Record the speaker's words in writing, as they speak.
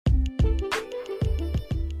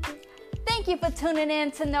you for tuning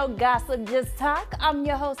in to No Gossip, Just Talk. I'm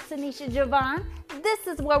your host, Tanisha Javon. This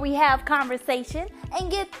is where we have conversation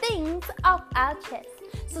and get things off our chest.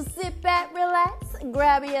 So sit back, relax,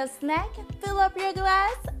 grab your snack, fill up your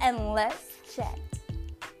glass, and let's chat.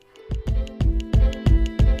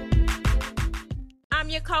 I'm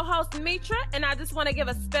your co-host, Mitra, and I just want to give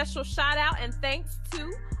a special shout out and thanks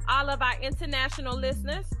to all of our international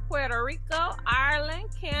listeners: Puerto Rico, Ireland,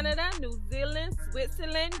 Canada, New Zealand,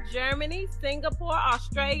 Switzerland, Germany, Singapore,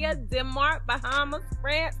 Australia, Denmark, Bahamas,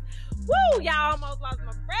 France. Woo! Y'all almost lost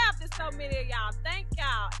my breath. There's so many of y'all. Thank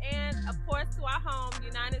y'all. And of course, to our home,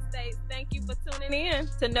 United States, thank you for tuning in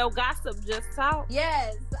to No Gossip, Just Talk.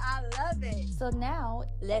 Yes, I love it. So now,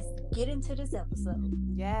 let's get into this episode.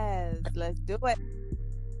 Yes, let's do it.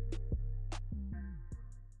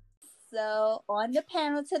 So on the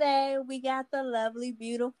panel today, we got the lovely,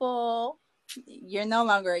 beautiful, you're no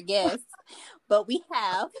longer a guest, but we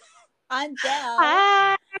have Angèle.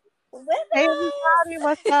 Hi. Hey, everybody.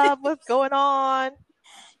 What's up? What's going on?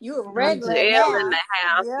 You a regular Angèle now. in the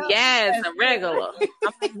house. Yep. Yes, a regular.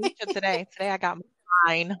 I'm with Misha today. Today I got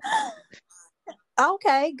mine.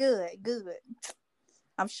 Okay, good.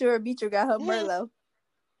 I'm sure Mitra got her Merlot.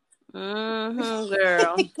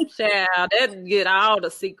 Girl. Child, that get all the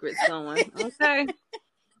secrets going. Okay.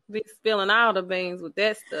 Be spilling all the beans with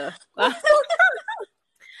that stuff.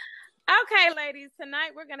 Okay, ladies,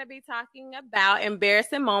 tonight we're going to be talking about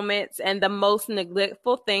embarrassing moments and the most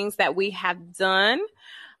neglectful things that we have done.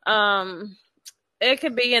 It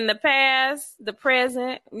could be in the past, the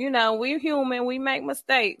present. You know, we're human. We make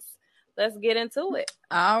mistakes. Let's get into it.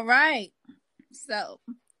 All right. So,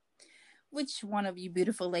 which one of you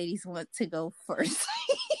beautiful ladies want to go first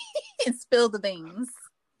and spill the beans?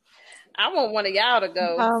 I want one of y'all to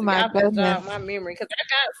go. Oh, my goodness. Jog my memory, because I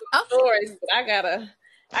got some stories, but I gotta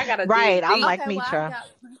Right, I'm deep. like Okay, Mitra.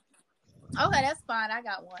 Okay, that's fine. I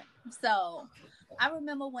got one. So, I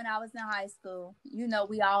remember when I was in high school, you know,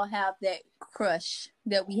 we all have that crush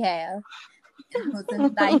that we have. It was in the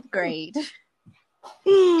 9th grade.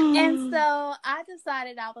 And so, I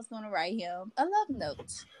decided I was going to write him a love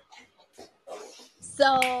note.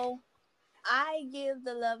 So, I give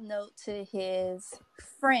the love note to his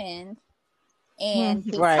friend, and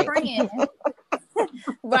his friend...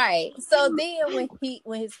 Right. So then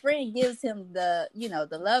when his friend gives him the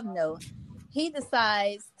love note, he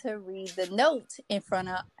decides to read the note in front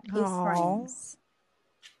of his friends.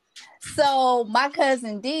 So my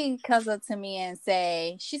cousin D comes up to me and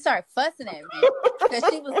she started fussing at me because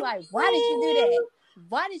she was like, "Why did you do that?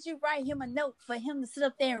 Why did you write him a note for him to sit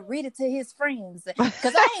up there and read it to his friends?"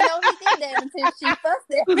 Because I didn't know he did that until she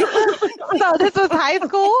fussed at me. So this was high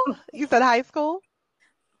school? You said high school?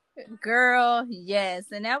 Girl,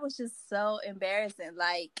 yes. And that was just so embarrassing.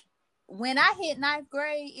 Like, when I hit 9th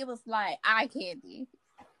grade, it was like eye candy.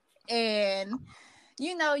 And,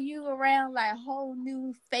 you know, you around like whole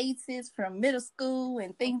new faces from middle school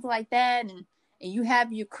and things like that. And you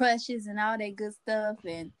have your crushes and all that good stuff.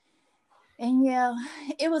 And yeah,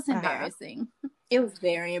 it was embarrassing. It was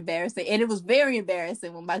very embarrassing. And it was very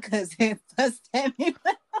embarrassing when my cousin fussed at me.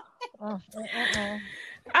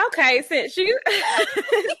 Okay, since you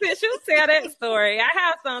tell that story, I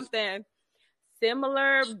have something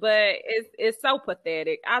similar, but it's so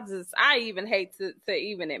pathetic. I even hate to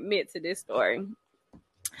even admit to this story.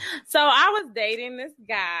 So I was dating this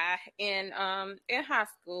guy in high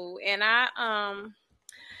school, and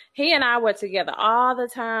he and I were together all the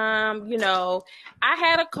time. You know, I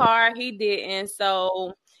had a car, he didn't,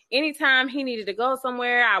 so anytime he needed to go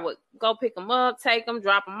somewhere, I would go pick him up, take him,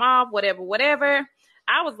 drop him off, whatever.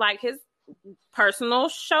 I was like his personal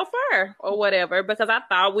chauffeur or whatever, because I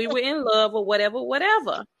thought we were in love or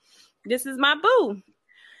whatever. This is my boo.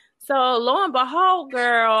 So lo and behold,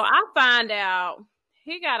 girl, I find out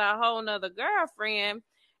he got a whole nother girlfriend,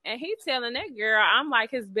 and he telling that girl I'm like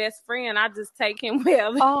his best friend. I just take him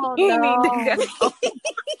wherever he need to go.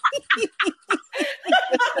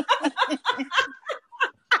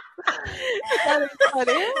 That is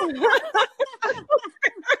funny.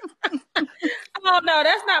 Oh no,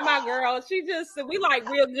 that's not my girl. We like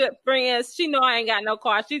real good friends. She know I ain't got no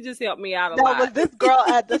car. She just helped me out a lot. Was this girl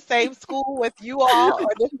at the same school with you all, or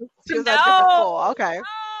she was at a different school? Okay. No.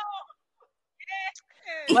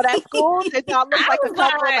 But at school, did y'all look like a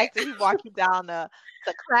couple? Like, did he walk you down to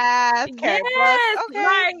class? Yes, Okay,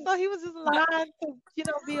 like, so he was just lying to,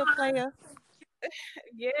 be a player.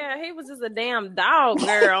 Yeah, he was just a damn dog,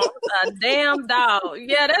 girl. A damn dog.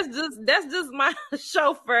 Yeah, that's just my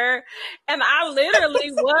chauffeur. And I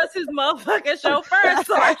literally was his motherfucking chauffeur.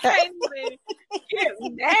 So I can't even get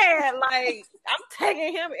mad. Like, I'm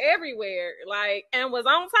taking him everywhere. Like, and was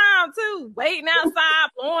on time too. Waiting outside,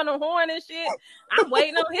 blowing the horn and shit. I'm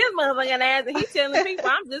waiting on his motherfucking ass, and he telling people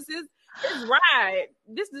I'm just his ride.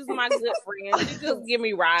 This is my good friend. She just give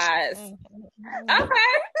me rides. Okay.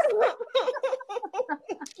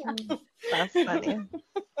 That's funny.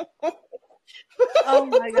 Oh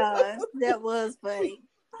my god, that was funny.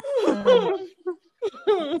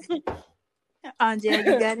 Angèle,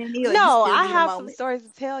 you got any? No, I have some stories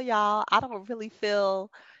to tell y'all. I don't really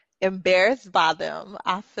feel embarrassed by them.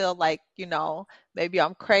 I feel like, maybe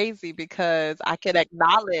I'm crazy because I can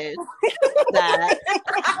acknowledge that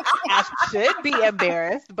I should be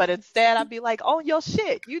embarrassed, but instead I'd be like, "Own your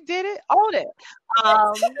shit. You did it. Own it."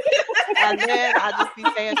 And then I just be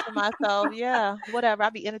saying to myself, "Yeah, whatever."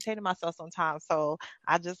 I be entertaining myself sometimes, so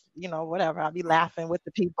I just, whatever. I be laughing with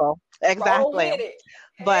the people. Exactly.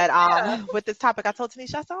 But with this topic, I told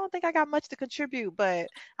Tanisha, I said, I don't think I got much to contribute, but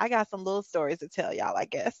I got some little stories to tell y'all, I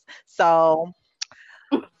guess. So,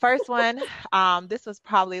 first one, this was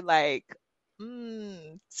probably like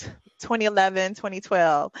 2011,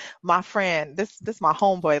 2012. My friend, this my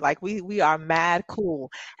homeboy, like we are mad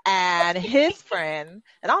cool. And his friend,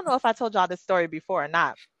 and I don't know if I told y'all this story before or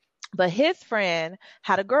not, but his friend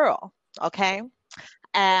had a girl, okay?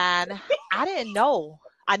 And I didn't know.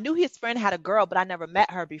 I knew his friend had a girl, but I never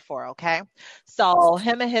met her before, okay? So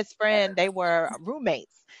him and his friend, they were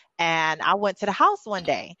roommates. And I went to the house one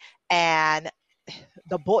day, and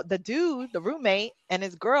the roommate, and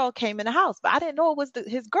his girl came in the house, but I didn't know it was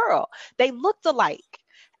his girl. They looked alike,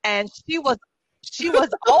 and she was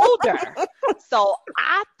older, so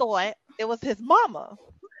I thought it was his mama.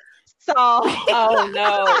 So, oh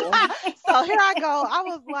no. So here I go. I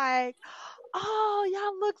was like, "Oh,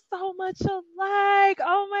 y'all look so much alike.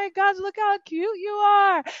 Oh my gosh, look how cute you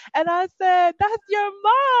are." And I said, "That's your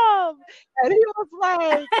mom." And he was like,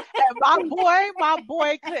 and my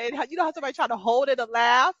boy couldn't, how somebody trying to hold it and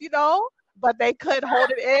laugh, but they couldn't hold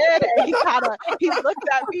it in. And he looked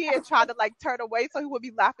at me and tried to like turn away so he would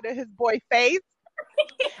be laughing at his boy face.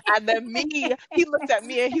 And then he looked at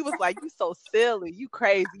me and he was like, "You so silly, you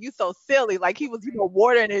crazy, you so silly." Like he was,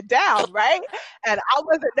 watering it down, right? And I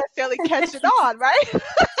wasn't necessarily catching on, right?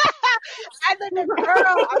 And then the girl,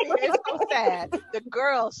 I mean, it's so sad. The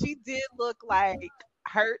girl, she did look like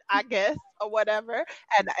hurt, I guess, or whatever.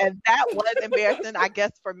 And that was embarrassing, I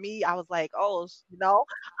guess, for me. I was like, "Oh,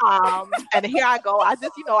 and here I go. I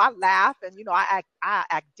just, I laugh and, I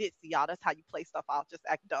act ditzy, y'all. That's how you play stuff out, just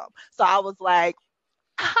act dumb. So I was like,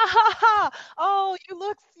 "Oh,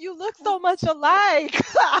 you look so much alike."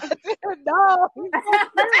 I didn't know.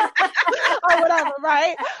 Or whatever,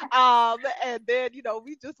 right? And then,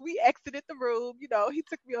 we exited the room, he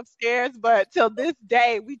took me upstairs, but till this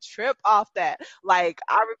day we trip off that. Like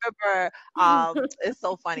I remember, it's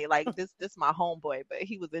so funny, like this my homeboy, but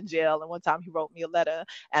he was in jail, and one time he wrote me a letter,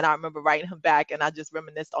 and I remember writing him back, and I just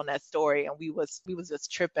reminisced on that story, and we was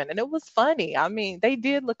just tripping, and it was funny. I mean, they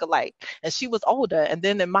did look alike, and she was older. And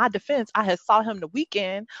then in my defense, I had saw him the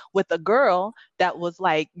weekend with a girl that was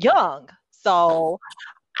like young. So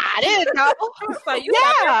I didn't know. So you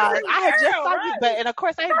I had just saw you, and of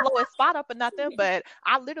course I didn't blow his spot up or nothing, but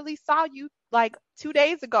I literally saw you like 2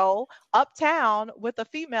 days ago uptown with a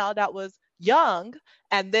female that was young,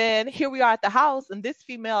 and then here we are at the house, and this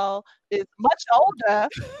female is much older.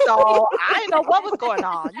 So I didn't know what was going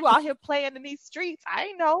on. You out here playing in these streets. I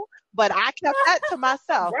didn't know, but I kept that to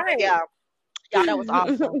myself. Right. Yeah, that was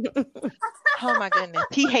awesome. Oh my goodness.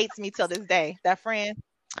 He hates me till this day. That friend.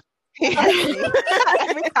 He hates me.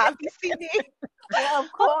 Every time he see me. Well, of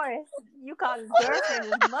course. You call his girlfriend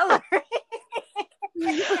his mother.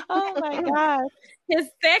 Oh my God. His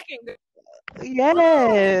second.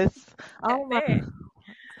 Yes. Oh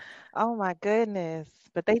my goodness.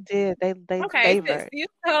 But they did. They okay, favored. You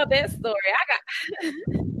told that story.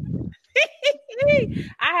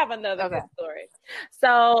 I have another good story.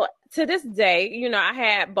 So to this day, I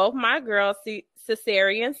had both my girls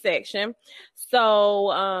cesarean section.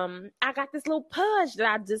 So I got this little pudge that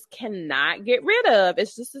I just cannot get rid of.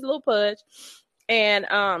 It's just this little pudge. And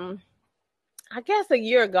I guess a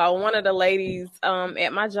year ago, one of the ladies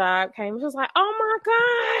at my job came. She was like, "Oh my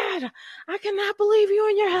God, I cannot believe you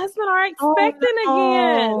and your husband are expecting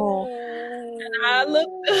again." And I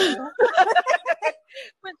looked.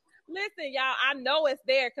 But listen, y'all. I know it's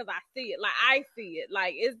there because I see it. Like I see it.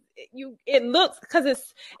 Like it looks because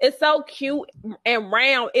it's so cute and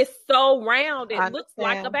round. It's so round. It looks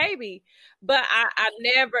like a baby. But I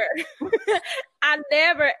never, I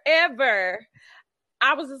never ever.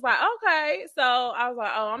 I was just like, okay. So I was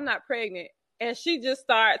like, oh, I'm not pregnant. And she just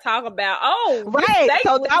started talking about, right.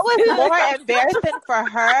 So that was more embarrassing for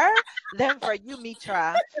her than for you,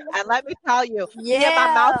 Mitra. And let me tell you, me and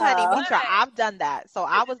my mouth honey, Mitra, I've done that. So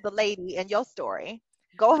I was the lady in your story.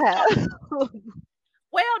 Go ahead.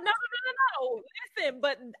 Well, no. Listen,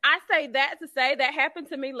 but I say that to say that happened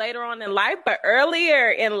to me later on in life. But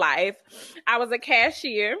earlier in life, I was a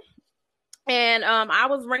cashier. And I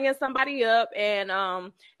was ringing somebody up, and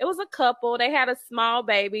it was a couple. They had a small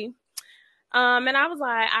baby. And I was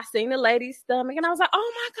like, I seen the lady's stomach, and I was like,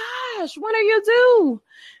 oh my gosh, when are you due?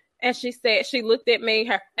 And she said, she looked at me,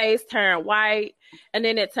 her face turned white, and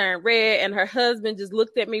then it turned red, and her husband just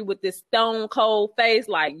looked at me with this stone cold face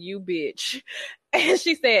like, you bitch. And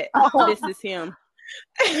she said, this is him.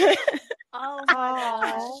 Oh my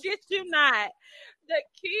gosh. Shit you not. The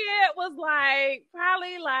kid was like,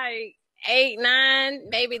 probably like 8, 9,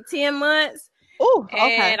 maybe 10 months. Oh,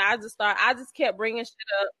 okay. And I just kept bringing shit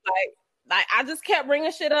up. Like I just kept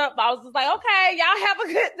bringing shit up. I was just like, okay, y'all have a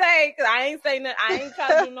good day. Cause I ain't saying that. I ain't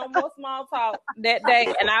trying to do no more small talk that day.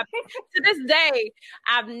 And to this day,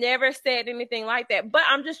 I've never said anything like that. But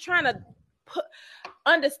I'm just trying to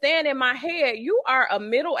understand in my head, you are a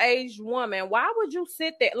middle-aged woman. Why would you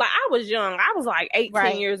sit there? Like I was young. I was like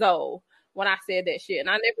 18 years old when I said that shit, and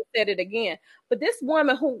I never said it again. But this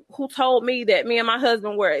woman who told me that me and my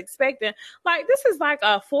husband were expecting, like, this is like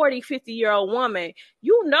a 40, 50-year-old woman.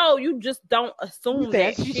 You know, you just don't assume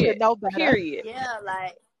that she shit, should know better. Period. Yeah,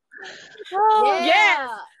 like, yeah.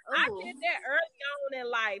 I did that early on in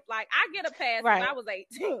life. Like, I get a pass when I was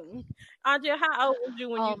 18. Angèle, how old was you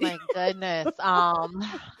when you did? Oh, my goodness.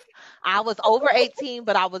 I was over 18,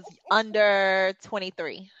 but I was under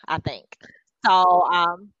 23, I think. So,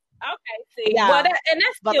 okay, see, well, and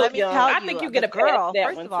that's still young. I think you get a girl.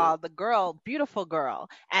 First of all, the girl, beautiful girl,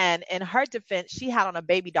 and in her defense, she had on a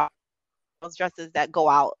baby doll, those dresses that go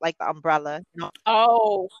out like the umbrella. You know?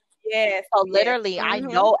 Oh, yes. So literally, I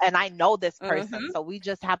know this person. So we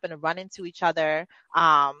just happened to run into each other.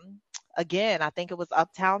 Again, I think it was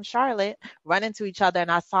Uptown Charlotte, run into each other,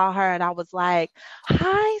 and I saw her, and I was like,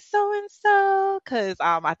 "Hi, so and so," because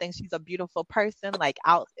I think she's a beautiful person, like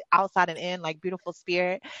outside and in, like beautiful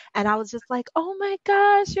spirit. And I was just like, "Oh my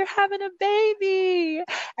gosh, you're having a baby!"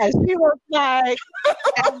 And she was like,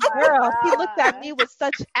 "Girl," she looked at me with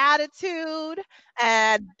such attitude,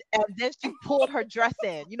 and then she pulled her dress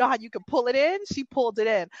in. You know how you can pull it in? She pulled it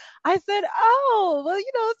in. I said, "Oh, well,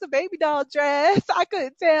 it's a baby doll dress." I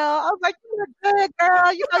couldn't tell. I was like, "You look good,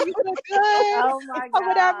 girl. You look good." Oh my God.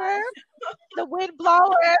 Whatever. The wind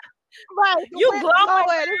blowing. Right. The wind blowing.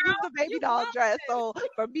 This is the baby doll dress. So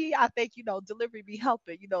for me, I think, delivery be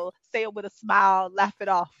helping, say it with a smile, laugh it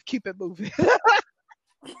off, keep it moving.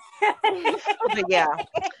 But yeah,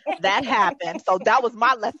 that happened. So that was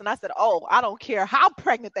my lesson. I said, "Oh, I don't care how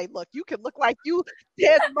pregnant they look. You can look like you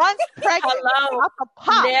 10 months pregnant. Hello.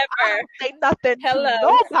 Never. I don't say nothing to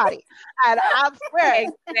nobody." And I swear,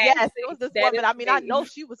 yes, it was this woman. I mean, I know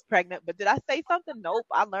she was pregnant, but did I say something? Nope.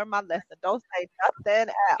 I learned my lesson. Don't say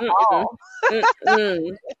nothing at all.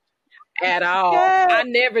 At all. Yes, I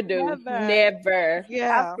never do. Never.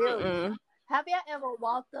 Yeah. Have y'all ever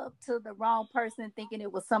walked up to the wrong person thinking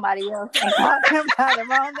it was somebody else and called them by the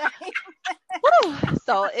wrong name?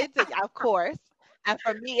 So it's of course, and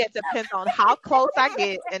for me, it depends on how close I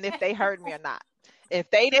get and if they heard me or not. If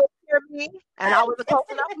they didn't hear me and I wasn't close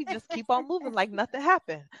enough, we just keep on moving like nothing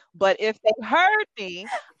happened. But if they heard me,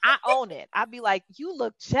 I own it. I'd be like, "You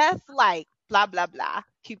look just like blah blah blah."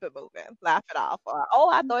 Keep it moving, laugh it off, or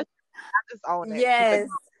I thought I just own it. Yes.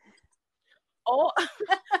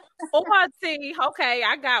 I see. Okay,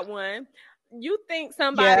 I got one. You think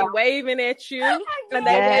somebody waving at you, and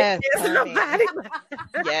they somebody.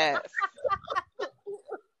 Yes.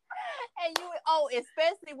 And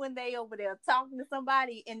especially when they over there talking to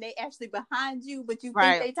somebody and they actually behind you, but you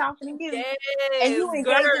think they talking to you, and you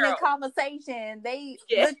engaging in conversation. They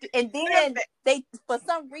look, and then they, for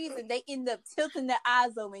some reason, they end up tilting their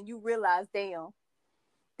eyes over, and you realize, damn.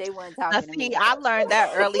 They weren't talking to me. I learned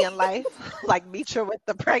that early in life, like Mitra with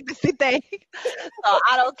the pregnancy thing. So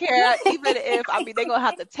I don't care, even if, they're going to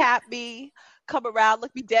have to tap me, come around,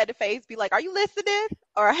 look me dead in the face, be like, "Are you listening?"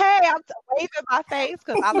 Or, "Hey, I'm waving my face,"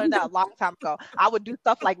 because I learned that a long time ago. I would do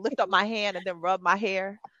stuff like lift up my hand and then rub my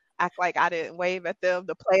hair, act like I didn't wave at them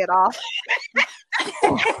to play it off.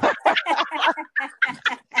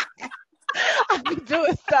 I'd be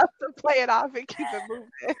doing stuff to play it off and keep it moving.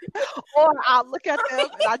 Or I'll look at them and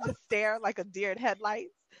I just stare like a deer in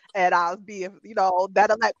headlights. And I'll be, that'll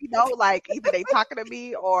let me know, like, either they talking to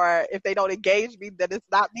me or if they don't engage me, then it's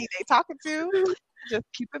not me they talking to. Just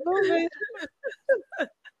keep it moving.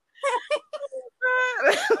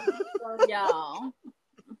 Y'all.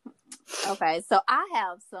 Okay, so I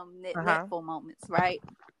have some netful moments, right?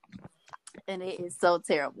 And it is so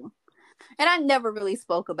terrible. And I never really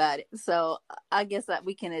spoke about it. So I guess that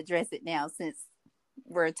we can address it now since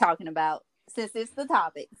it's the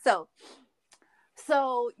topic. So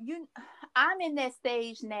I'm in that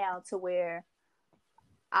stage now to where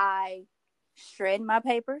I shred my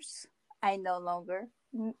papers. I no longer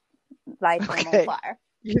light them on fire.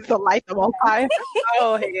 You used to light them on fire?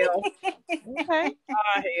 Oh, hell. Okay.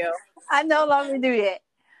 Oh, hell. I no longer do that.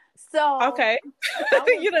 So okay,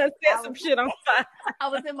 you done set some shit on fire. I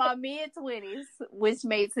was in my mid-20s, which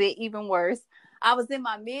makes it even worse. I was in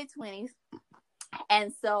my mid-20s,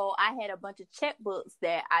 and so I had a bunch of checkbooks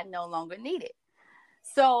that I no longer needed.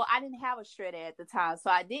 So I didn't have a shredder at the time,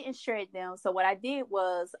 so I didn't shred them. So what I did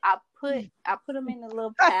was I put them in a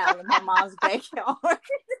little pile in my mom's backyard.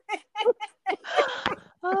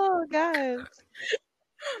 Oh, gosh.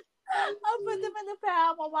 I put them in the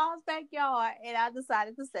pile in my mom's backyard, and I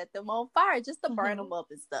decided to set them on fire just to burn them up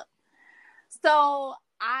and stuff. So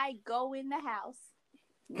I go in the house,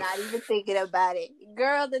 not even thinking about it.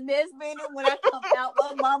 Girl, the next minute when I come out,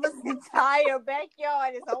 my mama's entire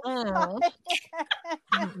backyard is on fire.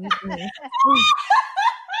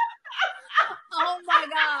 Oh my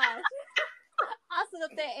gosh. I sit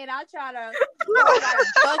up there and I try to pour like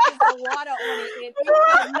buckets of water on it, and it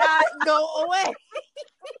will not go away.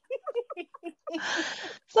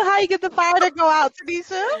 So how you get the fire to go out,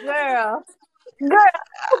 Tanisha? Girl,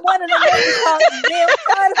 one of the ladies called the damn.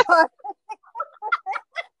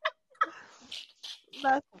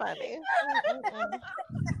 That's funny.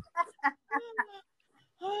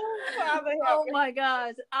 Oh my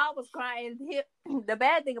gosh, I was crying. The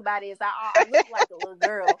bad thing about it is I look like a little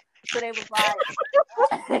girl, so they was like,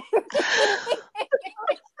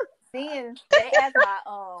 then they asked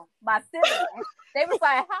my sibling, they was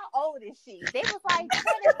like, how old is she? They was like 25.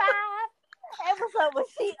 And was like, was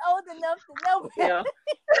she old enough to know better? Yeah.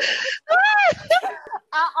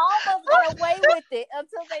 I almost got away with it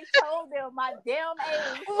until they told them my damn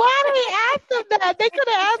age. Why did they ask them that? They could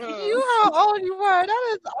have asked you how old you were. That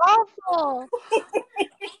is awful.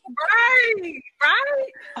 Right.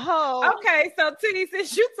 Oh. Okay, so Titty,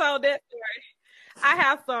 since you told that story, I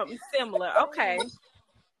have something similar. Okay.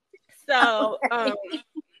 So,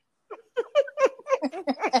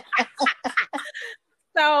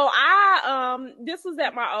 so this was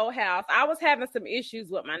at my old house. I was having some issues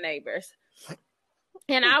with my neighbors.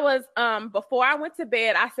 And I was, before I went to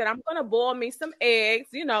bed, I said, I'm going to boil me some eggs,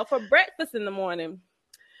 for breakfast in the morning.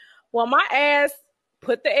 Well, my ass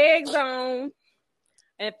put the eggs on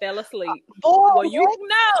and fell asleep. Well, you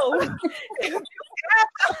know, if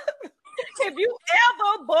you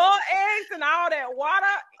ever boil eggs and all that water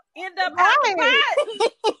end up out the pot,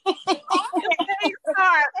 they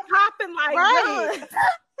start popping like guns.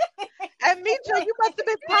 And Mitra, you must have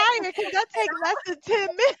been tired because that takes less than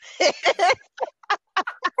 10 minutes.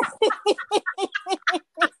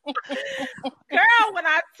 Girl, when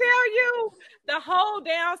I tell you the whole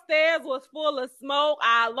downstairs was full of smoke,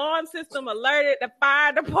 our alarm system alerted the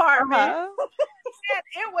fire department. And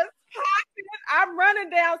it was popping. I'm running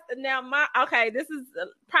down. Now, this is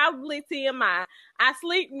probably TMI. I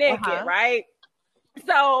sleep naked, right?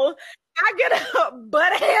 So I get up,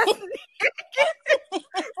 butt ass naked,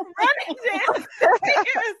 running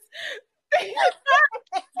downstairs.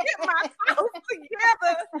 Get my house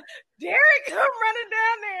together. Derek come running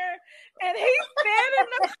down there, and he's standing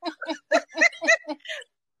up.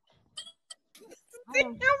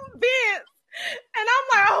 Vince. And I'm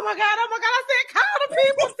like, oh my God. I said, call the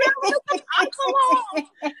people, tell them to come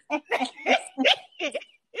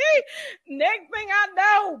Next thing I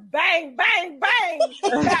know, bang, bang, bang.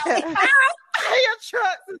 Got 5 fire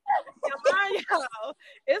trucks. And y'all,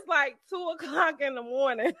 it's like 2:00 in the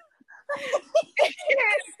morning. I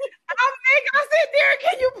said, Derek,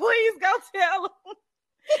 can you please go tell them?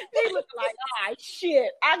 He looked like, oh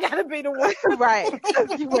shit, I gotta be the one. Right.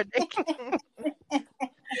 You were naked.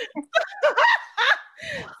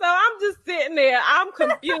 So I'm just sitting there, I'm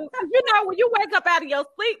confused. When you wake up out of your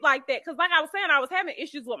sleep like that, because like I was saying, I was having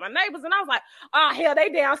issues with my neighbors, and I was like, oh hell, they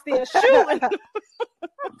downstairs shooting. My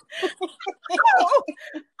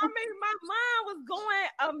mind was going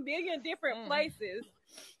a million different places.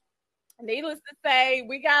 Needless to say,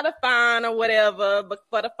 we got a fine or whatever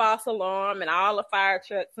for the false alarm and all the fire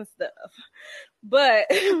trucks and stuff. But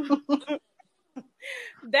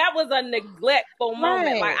that was a neglectful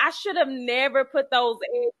moment. Like, I should have never put those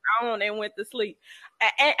eggs on and went to sleep.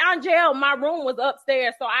 And Angèle, my room was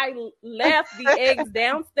upstairs, so I left the eggs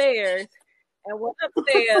downstairs and went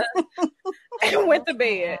upstairs and went to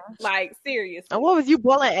bed. Like, seriously. And what was you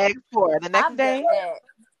boiling eggs for the next day?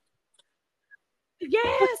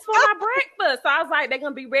 Yes, for my breakfast. So I was like, they're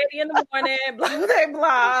going to be ready in the morning, blah, blah,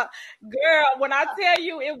 blah. Girl, when I tell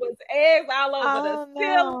you it was eggs all over the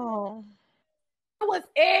ceiling. There was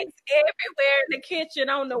eggs everywhere in the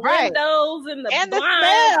kitchen, on the windows, and the blinds.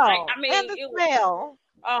 Smell. I mean, and the smell.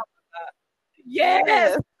 Oh,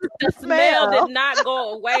 yes. The smell did not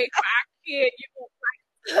go away. I kid you,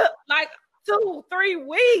 like 2-3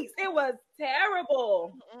 weeks. It was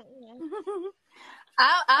terrible.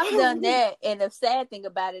 I've done that, and the sad thing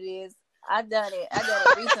about it is I've done it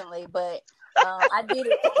recently, but I did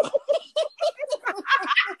it.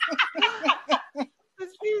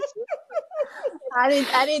 I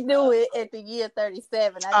didn't do it at the year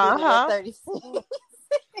 37. I did it at 36.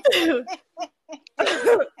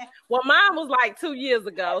 Well, mine was like 2 years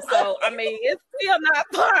ago, so I mean, it's still not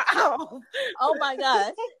far off. Oh my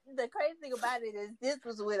gosh! The crazy thing about it is, this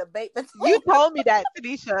was with a baked potato. You told me that,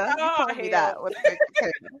 Tanisha. You told me that with a baked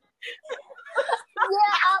potato.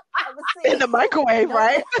 Yeah, I was in the microwave,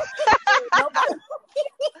 right?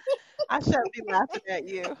 I shouldn't be laughing at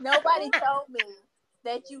you. Nobody told me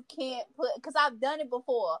that you can't put, because I've done it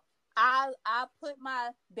before. I put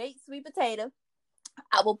my baked sweet potato.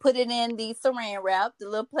 I will put it in the saran wrap, the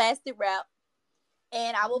little plastic wrap,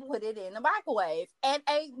 and I will put it in the microwave. And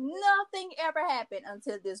ain't nothing ever happened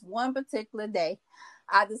until this one particular day.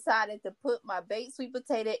 I decided to put my baked sweet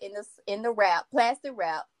potato in the wrap, plastic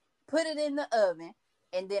wrap, put it in the oven,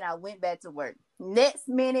 and then I went back to work. Next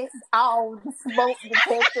minute, all the smoke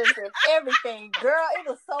detectors and everything. Girl, it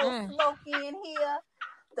was so smoky in here.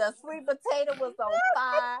 The sweet potato was on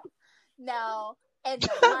fire. No. And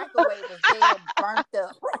the microwave was dead burnt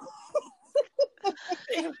up.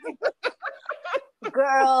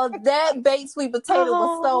 Girl, that baked sweet potato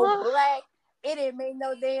was so black, it didn't make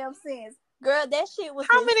no damn sense. Girl, that shit was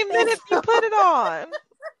How many minutes you put it on?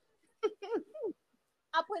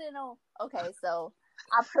 I put it on. Okay, so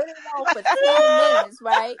I put it on for 10 minutes,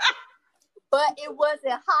 right? But it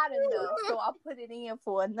wasn't hot enough, so I put it in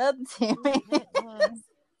for another 10 minutes.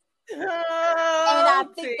 And I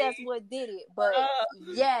think that's what did it. But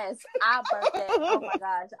yes, I burnt that. Oh my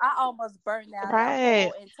gosh, I almost burned down the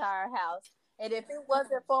whole entire house. And if it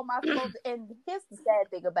wasn't for my smoke, and here's the sad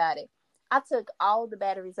thing about it, I took all the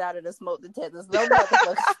batteries out of the smoke detectors. No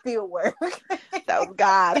motherfuckers still work. That was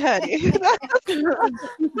God, honey.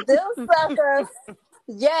 Those suckers,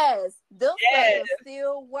 yes, those suckers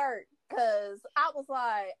still work. Cause I was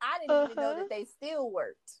like, I didn't even know that they still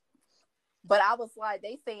worked. But I was like,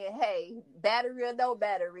 they saying, hey, battery or no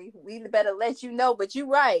battery, we better let you know. But you're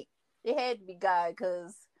right. It had to be God,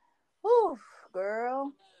 because, whew,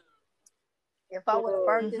 girl, if I would have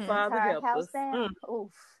burnt this entire house down,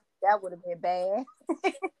 oof, that would have been bad.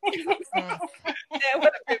 That would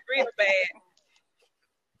have been real bad.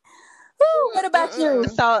 Woo, what about you,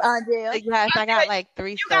 So, Angèle? yes, I got like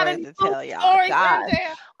 3 stories to tell y'all.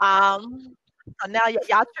 So now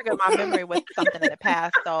y'all triggered my memory with something in the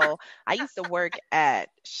past. So I used to work at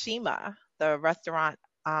Shima, the restaurant,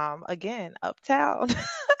 again, uptown.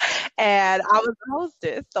 And I was the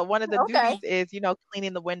hostess. So one of the duties is,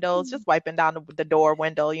 cleaning the windows, just wiping down the door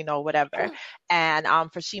window, whatever. And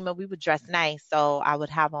for Shima, we would dress nice. So I would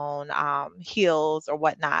have on heels or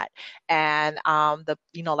whatnot. And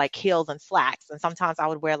like heels and slacks. And sometimes I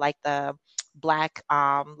would wear like the black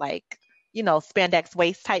spandex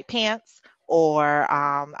waist type pants. Or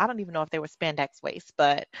I don't even know if they were spandex waist,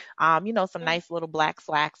 but some nice little black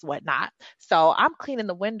slacks, whatnot. So I'm cleaning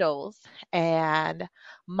the windows, and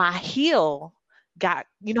my heel got,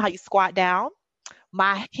 how you squat down?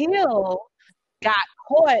 My heel got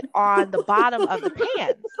caught on the bottom of the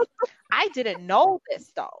pants. I didn't know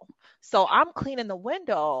this though. So I'm cleaning the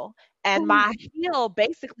window, and my heel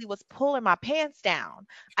basically was pulling my pants down.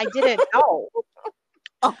 I didn't know.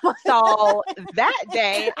 So that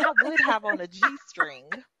day I would have on a G-string,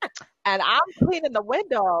 and I'm cleaning the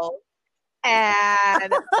window,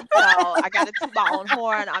 and I got to toot my own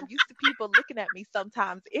horn. I'm used to people looking at me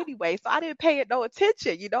sometimes anyway, so I didn't pay it no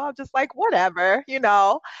attention. I'm just like, whatever.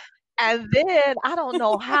 And then I don't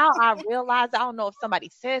know how I realized. I don't know if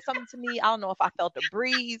somebody said something to me. I don't know if I felt a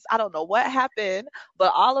breeze. I don't know what happened,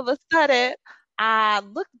 but all of a sudden I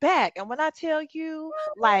looked back, and when I tell you,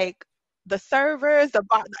 like, the servers, the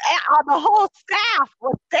whole staff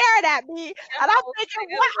was staring at me, and I'm thinking,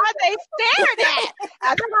 what are they staring at?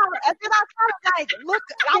 And then I kind of like look,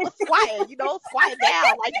 and I was squatting, squatting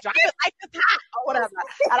down, like drop it like it's hot or whatever.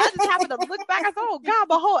 And I just happened to look back. I go, oh God,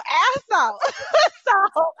 my whole ass out. So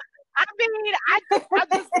I mean, I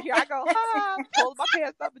just here I go, pulled my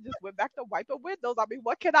pants up and just went back to wiping windows. I mean,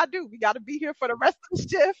 what can I do? We got to be here for the rest of the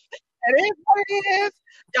shift. It is what it is.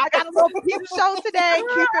 Y'all got a little peep show today.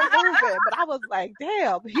 Keep it moving. But I was like,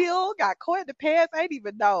 damn, heel got caught in the pants. I didn't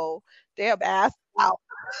even know. Damn ass out.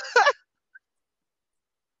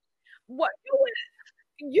 What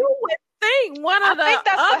you would think one of the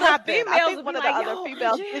other females would be like, other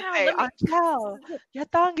females did say, Angèle, your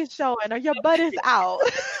tongue is showing or your butt is out.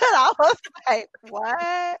 And I was like,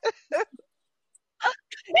 what?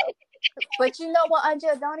 But you know what,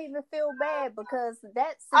 Angèle, don't even feel bad because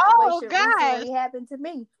that situation recently happened to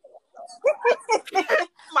me. Girl,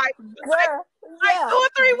 2 or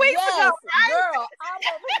 3 weeks ago, right? Girl,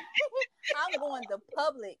 I'm going to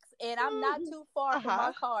Publix and I'm not too far from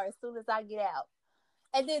my car as soon as I get out.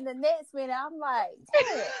 And then the next minute, I'm like,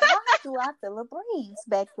 why do I feel a breeze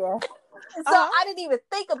back there? So I didn't even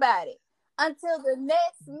think about it until the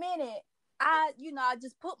next minute. I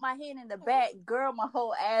just put my hand in the back, girl, my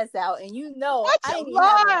whole ass out, and I ain't even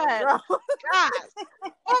have a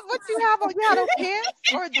what you have on? You had on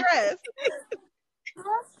pants or a dress?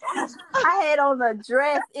 I had on a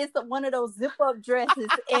dress. It's one of those zip-up dresses,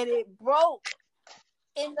 and it broke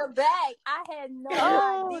in the back. I had no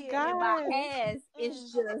idea, and my ass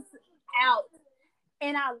is just out.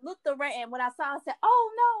 And I looked around, and when I saw it, I said,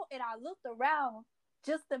 oh, no, and I looked around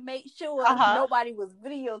just to make sure nobody was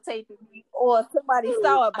videotaping me or somebody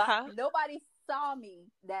saw it, but nobody saw me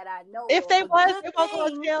that I know. If they was, they weren't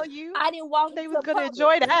going to tell you. I didn't walk. They was going to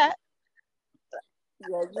enjoy that.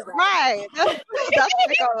 Yeah, you're right. That's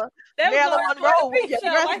like a Marilyn Monroe with your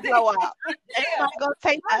dress blow out. Ain't going to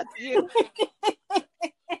take that to you.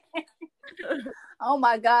 Oh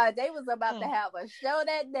my God, they was about to have a show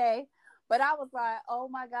that day, but I was like, oh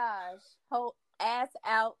my gosh, whole ass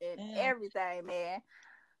out and everything, man.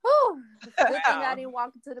 Whew. Good thing I didn't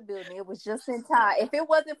walk into the building. It was just in time. If it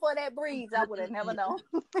wasn't for that breeze, I would have never known.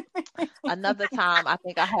 Another time, I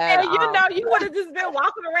think I had. You would have just been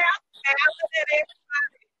walking around.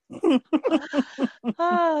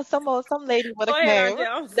 Some lady would have came.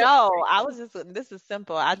 No, I was just. This is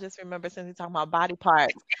simple. I just remember since you're talking about body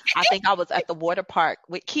parts. I think I was at the water park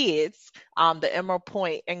with kids, the Emerald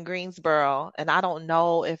Point in Greensboro, and I don't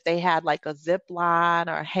know if they had like a zip line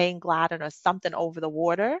or hang gliding or something over the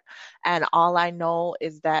water. And all I know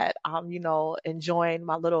is that I'm, enjoying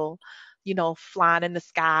my little, flying in the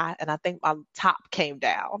sky, and I think my top came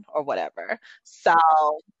down or whatever. So.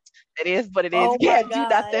 It is what it is. You can't do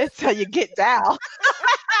nothing till you get down.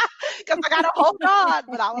 Because I got to hold on.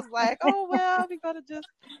 But I was like, oh, well, we're going to just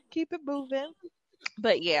keep it moving.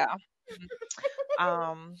 But yeah.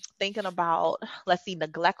 Thinking about, let's see,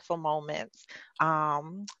 neglectful moments.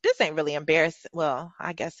 This ain't really embarrassing. Well,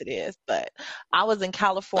 I guess it is. But I was in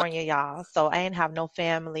California, y'all. So I ain't have no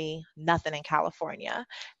family, nothing in California.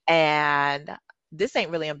 And this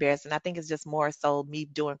ain't really embarrassing. I think it's just more so me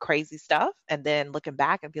doing crazy stuff and then looking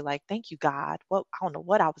back and be like, thank you, God. Well, I don't know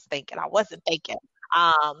what I was thinking. I wasn't thinking.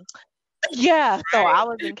 Yeah. So I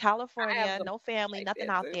was in California, no family, nothing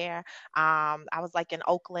out there. I was like in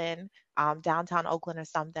Oakland, downtown Oakland or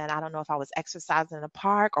something. I don't know if I was exercising in a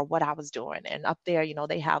park or what I was doing. And up there,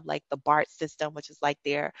 they have like the BART system, which is like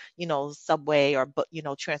their, subway or,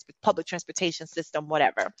 public transportation system,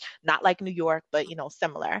 whatever. Not like New York, but,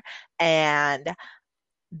 similar. And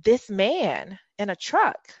this man in a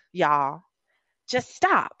truck, y'all, just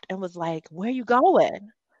stopped and was like, where you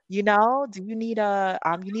going? Do you need a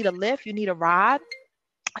lift? You need a ride?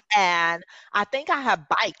 And I think I have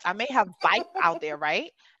biked. I may have biked out there,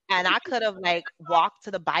 right? And I could have like walked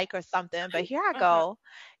to the bike or something, but here I go.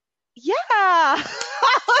 Yeah.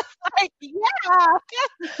 I was like, yeah.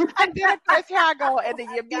 And then of course, here I go. And then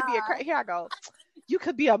here I go. You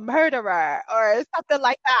could be a murderer or something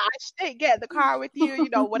like that. I shouldn't get in the car with you,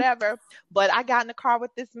 whatever. But I got in the car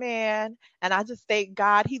with this man, and I just thank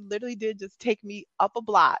God he literally did just take me up a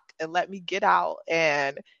block and let me get out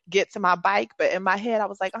and get to my bike. But in my head, I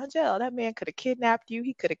was like, Angèle, that man could have kidnapped you.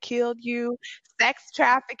 He could have killed you, sex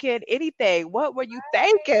trafficking, anything. What were you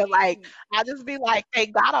thinking? Like, I just be like,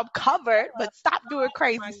 thank God I'm covered, but stop doing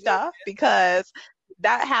crazy stuff because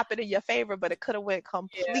that happened in your favor, but it could have went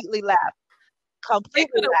completely left.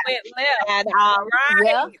 Completely left. And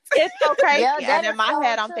it's so crazy. And in my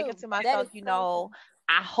head, I'm thinking to myself,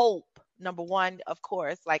 I hope number one, of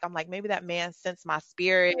course, like I'm like, maybe that man sensed my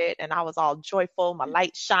spirit and I was all joyful, my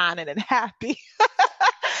light shining and happy.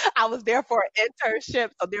 I was there for an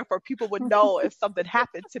internship, so therefore people would know if something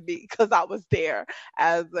happened to me because I was there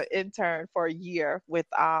as an intern for a year with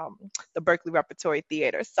the Berkeley Repertory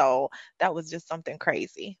Theater. So that was just something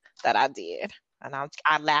crazy that I did. And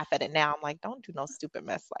I laugh at it now. I'm like, don't do no stupid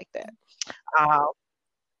mess like that. Um,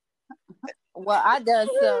 Well, I done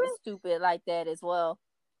something stupid like that as well.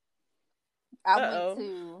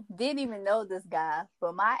 Didn't even know this guy,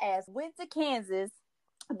 but my ass went to Kansas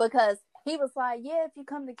because he was like, yeah, if you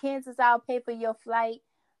come to Kansas, I'll pay for your flight,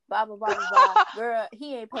 blah, blah, blah, blah, blah. Girl,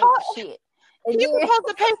 he ain't paying for shit. And you supposed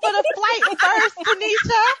to pay for the flight first,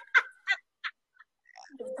 Tanisha.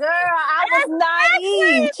 Girl, I was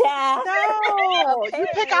naive, child. No, you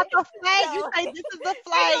pick out the flight. You say, this is the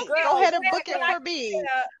flight. Girl, go ahead and book it for me.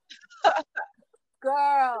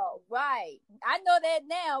 Girl, right. I know that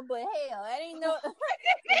now, but hell, I didn't know. Girl,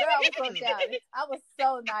 I was so childish. I was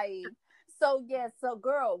so naive. So, yes,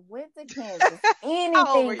 girl, went to Kansas.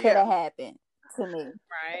 Anything could have happened to me.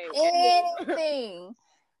 Right. Anything.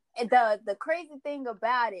 And the crazy thing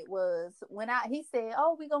about it was when he said,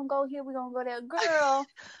 oh, we're going to go here, we're going to go there. Girl,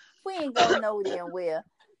 we ain't going to know damn well.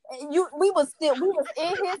 We was in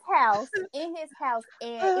his house, and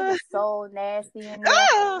it was so nasty in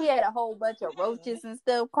there. He had a whole bunch of roaches and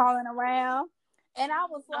stuff crawling around. And I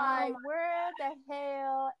was like, where the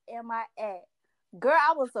hell am I at? Girl,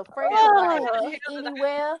 I was afraid to eat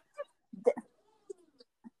anywhere.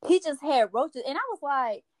 He just had roaches. And I was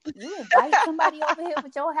like, you invite somebody over here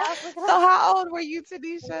with your house? So how old were you,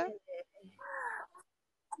 Tanisha?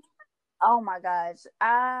 Oh, my gosh.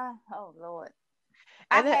 Oh, Lord.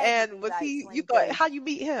 And was he, you thought, how you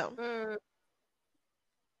meet him?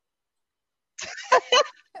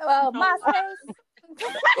 My face.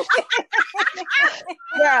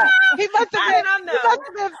 Yeah, he must have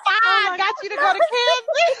been 5. Got you to go to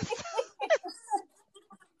Kansas.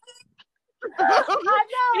 I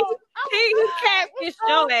know. He catfished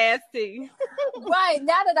your ass too. Right,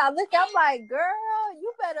 now that I look, I'm like, girl,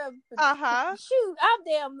 you better shoot. I'm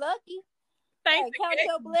damn lucky. Thank you. Count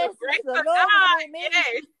your blessings. The Lord was with me.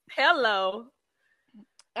 Yes. Hello.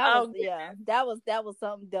 That was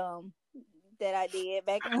something dumb that I did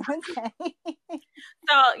back in the day.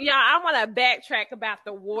 So, I want to backtrack about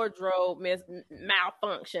the wardrobe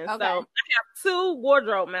malfunction. Okay. So, I have 2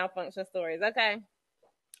 wardrobe malfunction stories. Okay.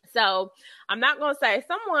 So, I'm not going to say,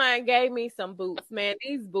 someone gave me some boots. Man,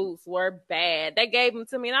 these boots were bad. They gave them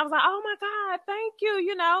to me, and I was like, oh my God, thank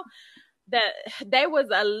you, that they was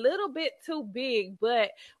a little bit too big,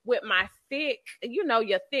 but with my thick,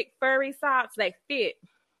 your thick furry socks, they fit.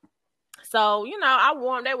 So, I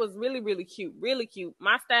wore them. They was really, really cute,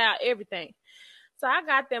 my style, everything. So I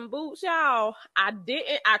got them boots, y'all. I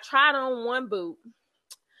tried on one boot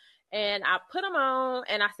and I put them on,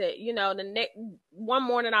 and I said, the next one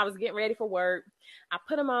morning I was getting ready for work. I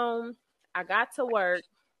put them on. I got to work.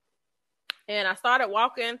 And I started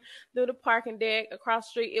walking through the parking deck across the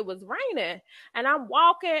street. It was raining. And I'm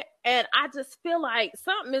walking, and I just feel like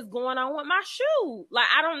something is going on with my shoe. Like,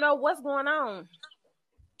 I don't know what's going on.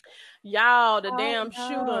 Y'all, the damn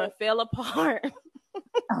shoe done fell apart.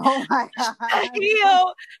 Oh, my God. The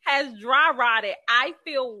heel has dry rotted. I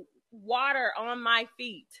feel water on my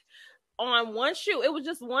feet on one shoe. It was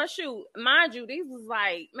just one shoe. Mind you, these was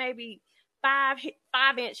like maybe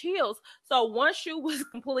 5-inch heels. So one shoe was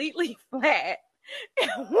completely flat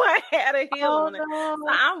and one had a heel on it. So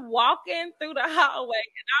I'm walking through the hallway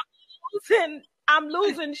and I'm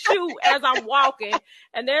losing shoe as I'm walking,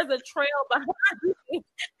 and there's a trail behind me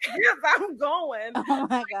as I'm going. Oh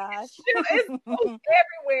my gosh. It's boot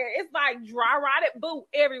everywhere. It's like dry rotted boot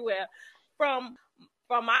everywhere. From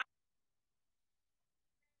my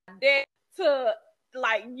deck to,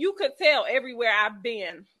 like, you could tell everywhere I've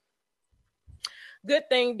been. Good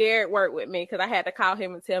thing Derek worked with me, because I had to call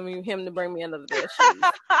him and tell him to bring me another pair of shoes.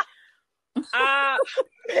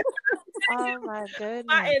 Oh my goodness!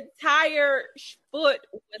 My entire foot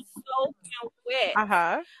was so wet.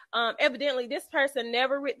 Evidently, this person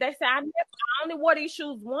never. They said I only wore these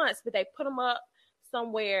shoes once, but they put them up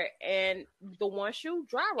somewhere, and the one shoe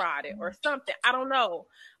dry rotted or something. I don't know,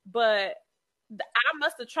 but I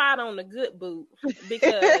must have tried on the good boot,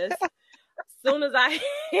 because as soon as I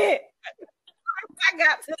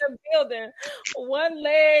got to the building, one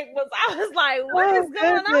leg was, I was like, what is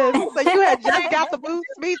going on? So you had just got the boots,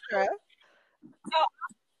 Mitra.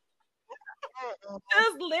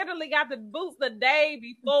 Just literally got the boots the day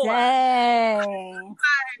before. Dang.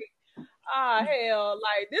 Like, oh, hell,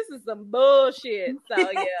 like, this is some bullshit. So,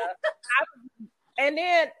 yeah. And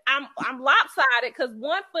then I'm lopsided, because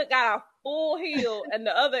one foot got a full heel, and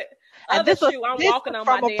the other this shoe I'm walking on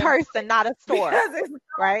from my a person, not a store,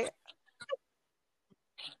 right?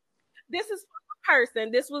 This is a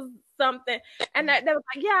person. This was something, and they was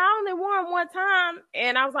like, yeah, I only wore them one time,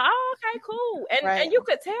 and I was like, oh, okay, cool, and you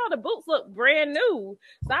could tell the boots looked brand new,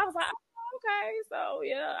 so I was like, okay, so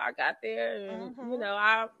yeah, I got there, and you know,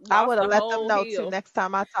 I would have let them know too next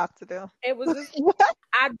time I talk to them. It was just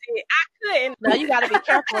I couldn't. Now you got to be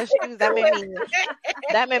careful with shoes. That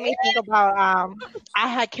made me think about I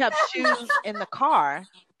had kept shoes in the car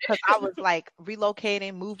because I was like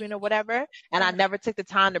relocating, moving or whatever, and I never took the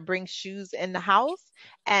time to bring shoes in the house.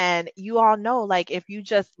 And you all know, like, if you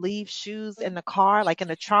just leave shoes in the car, like in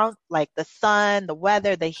the trunk, like the sun, the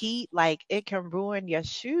weather, the heat, like it can ruin your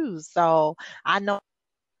shoes. So I know,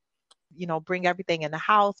 you know, bring everything in the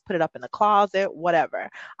house, put it up in the closet, whatever.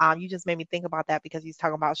 You just made me think about that because he's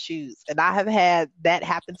talking about shoes. And I have had that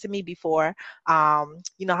happen to me before.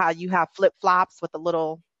 You know how you have flip flops with a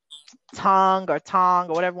little tongue or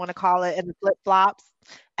whatever you want to call it in the flip flops,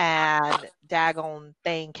 and daggone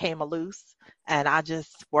thing came loose, and I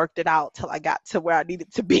just worked it out till I got to where I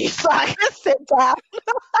needed to be so I could sit down.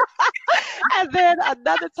 And then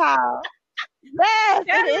another time, yes,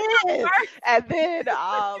 it is. And then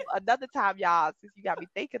another time, y'all, since you got me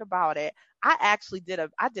thinking about it, I actually did a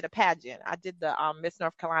pageant. I did the Miss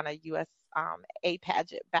North Carolina US A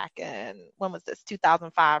pageant back in, when was this,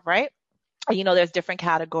 2005, right? You know, there's different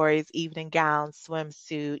categories: evening gown,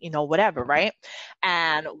 swimsuit, you know, whatever, right?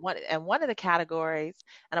 And one of the categories,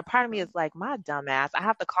 and a part of me is like, my dumb ass, I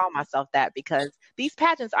have to call myself that because these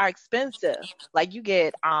pageants are expensive. Like you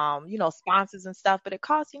get you know, sponsors and stuff, but it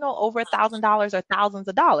costs, you know, over $1,000 or thousands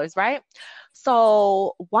of dollars, right?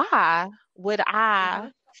 So why would I,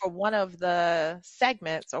 for one of the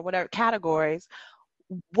segments or whatever categories,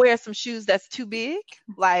 wear some shoes that's too big?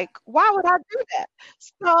 Like, why would I do that?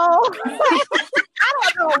 So I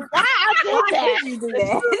don't know why I did that. You do The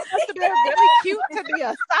that. shoes must have been really cute to me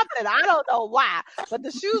or something. I don't know why, but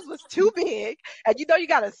the shoes was too big, and you know you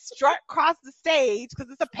got to strut across the stage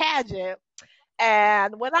because it's a pageant.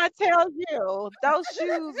 And when I tell you, those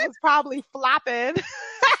shoes was probably flopping.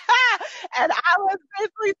 And I was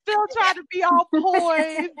basically still trying to be all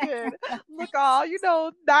poised and look all, you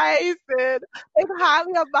know, nice and think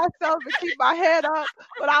highly of myself and keep my head up.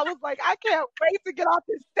 But I was like, I can't wait to get off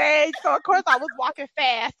this stage. So of course I was walking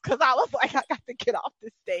fast because I was like, I got to get off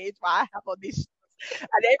this stage while I have on these shoes.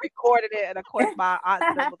 And they recorded it, and of course my aunt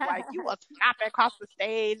was like, you was flopping across the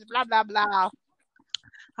stage, blah blah blah.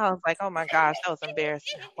 I was like, oh my gosh, that was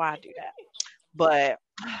embarrassing. Why do that? But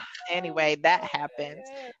anyway, that happened.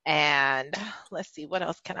 And let's see, what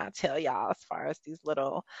else can I tell y'all as far as these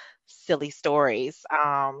little silly stories?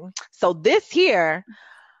 So this here,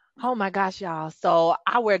 oh my gosh, y'all. So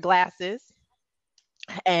I wear glasses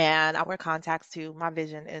and I wear contacts too. My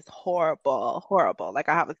vision is horrible, horrible. Like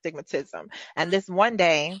I have astigmatism. And this one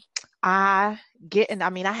day, I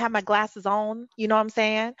have my glasses on, you know what I'm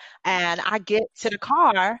saying? And I get to the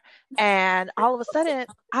car, and all of a sudden,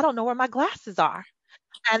 I don't know where my glasses are.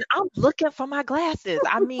 And I'm looking for my glasses.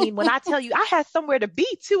 I mean, when I tell you, I had somewhere to be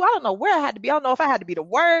too. I don't know where I had to be. I don't know if I had to be to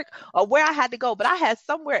work or where I had to go, but I had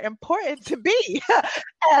somewhere important to be.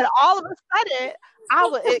 And all of a sudden, I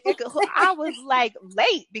was like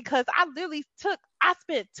late because I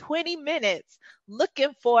spent 20 minutes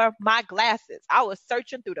looking for my glasses. I was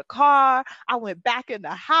searching through the car. I went back in the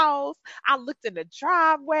house. I looked in the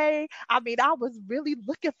driveway. I mean, I was really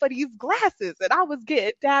looking for these glasses, and I was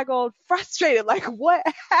getting daggone frustrated. Like, what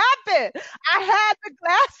happened? I had the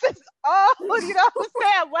glasses on. You know what I'm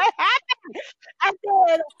saying? What happened? And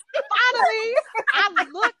then finally,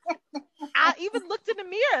 I even looked in the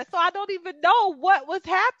mirror, so I don't even know what was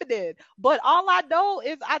happening. But all I know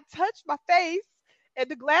is I touched my face, and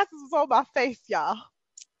the glasses was on my face, y'all.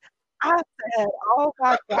 I said, oh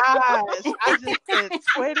my gosh, I just spent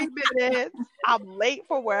 20 minutes. I'm late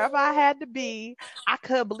for wherever I had to be. I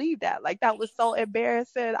couldn't believe that. Like, that was so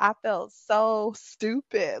embarrassing. I felt so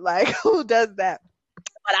stupid. Like, who does that?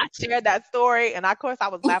 But I shared that story, and of course I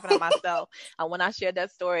was laughing at myself. And when I shared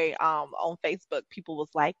that story on Facebook, people was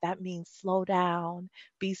like, that means slow down,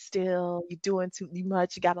 be still, you're doing too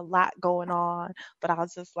much, you got a lot going on. But I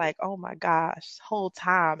was just like, oh my gosh, whole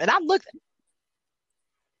time. And I looked.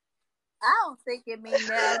 I don't think it means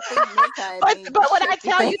that. I think but when I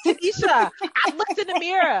tell you, Tanisha, I looked in the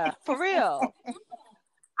mirror, for real.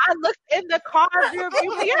 I looked in the car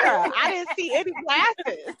rearview mirror. I didn't see any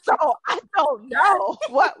glasses. So I don't know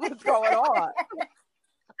what was going on.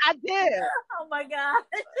 I did. Oh my God.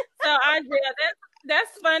 So Angèle,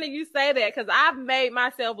 that's funny you say that, because I've made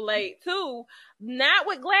myself late too. not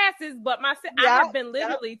with glasses, but I have been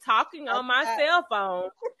literally talking on my cell phone.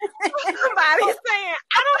 Somebody saying,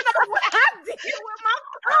 I don't know what I did with my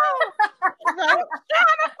phone. I'm trying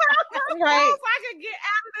to find my phone so I could get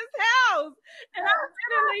out of this house. And I'm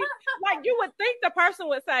literally, like, you would think the person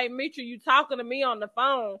would say, Mitra, you talking to me on the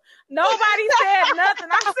phone. Nobody said nothing.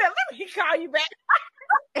 I said, let me call you back.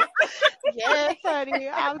 Yes, honey,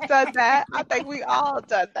 I've done that. I think we all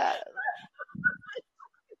done that.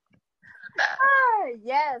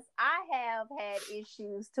 Yes, I have had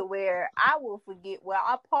issues to where I will forget where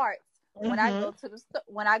I parked when I go to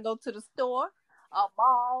the store, a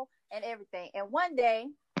mall, and everything. And one day,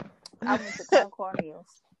 I went to Concord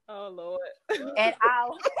Mills. Oh Lord! And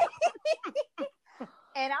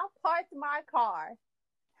I parked my car,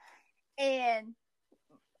 and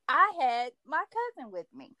I had my cousin with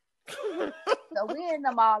me. So we in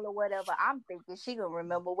the mall or whatever. I'm thinking she gonna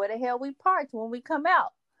remember where the hell we parked when we come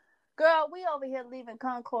out. Girl, we over here leaving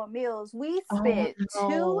Concord Mills. We spent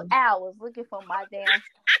 2 hours looking for my damn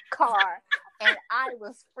car, and I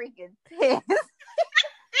was freaking pissed.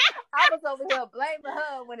 I was over here blaming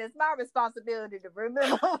her when it's my responsibility to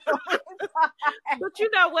remember. But you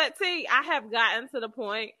know what, T? I have gotten to the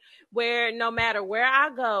point where no matter where I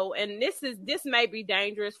go, and this may be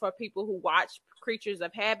dangerous for people who watch Creatures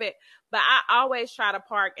of Habit, but I always try to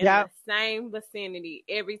park in the same vicinity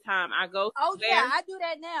every time I go. Yeah, I do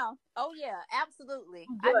that now. Oh yeah, absolutely.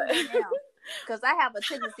 I do that now because I have a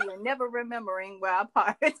tendency of never remembering where I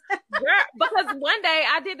parked. Because one day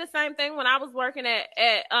I did the same thing when I was working at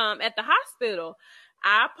the hospital.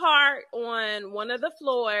 I parked on one of the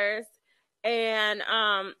floors, and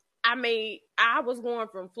I was going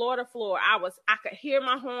from floor to floor. I could hear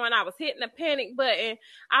my horn. I was hitting the panic button.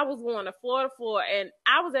 I was going to floor, and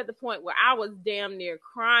I was at the point where I was damn near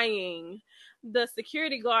crying. The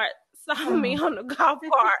security guard saw me on the golf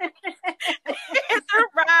cart and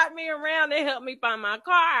ride me around and help me find my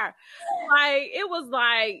car. Like, it was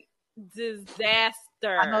like disaster.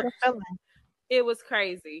 I know the feeling. It was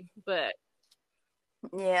crazy, but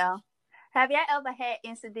yeah. Have y'all ever had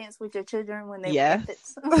incidents with your children when they were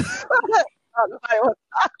infants?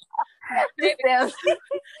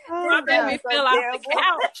 My baby fell off the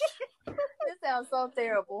couch. This sounds so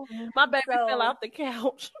terrible. My baby fell off the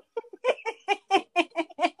couch.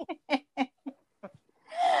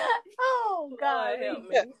 Oh God, help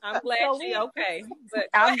me. I'm glad she's okay. But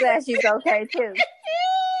I'm glad she's okay too.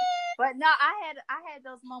 But no, I had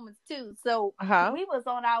those moments too. So we was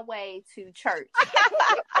on our way to church, and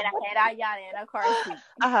I had Ayana in a car seat.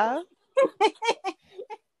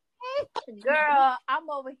 Girl, I'm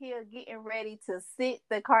over here getting ready to sit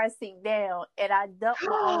the car seat down, and I dumped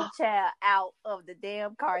my own child out of the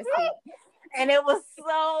damn car seat. And it was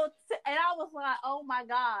and I was like, oh my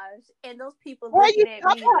gosh. And those people looking at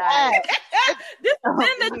me like, this was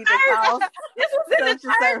in the church. This was in the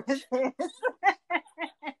church.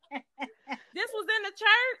 This was in the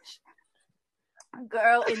church.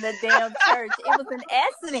 Girl, in the damn church. It was an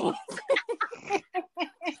accident.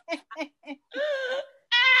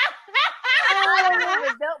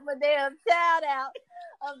 I dumped my damn child out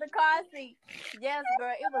of the car seat. Yes,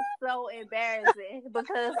 girl, it was so embarrassing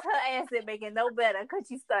because her ass didn't make it no better because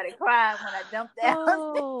she started crying when I dumped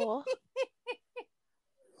out.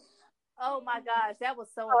 Oh my gosh, that was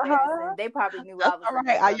so embarrassing. They probably knew I was all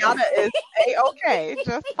right. Ayana is A-okay,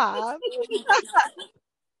 just fine.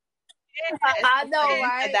 I know,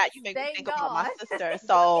 right? That you make me think about my sister.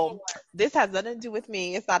 So this has nothing to do with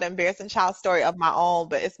me. It's not an embarrassing child story of my own,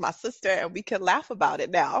 but it's my sister, and we can laugh about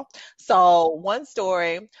it now. So one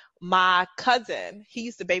story, my cousin, he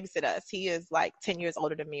used to babysit us. He is like 10 years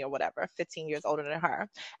older than me or whatever, 15 years older than her.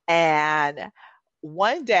 And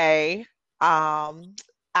one day,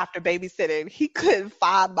 after babysitting, he couldn't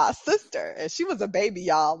find my sister. And she was a baby,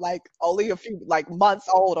 y'all, like only a few months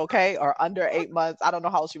old, okay? Or under 8 months. I don't know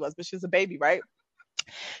how old she was, but she was a baby, right?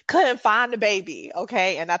 Couldn't find the baby,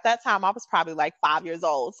 okay? And at that time, I was probably like 5 years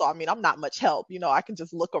old. So, I mean, I'm not much help. You know, I can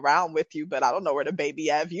just look around with you, but I don't know where the baby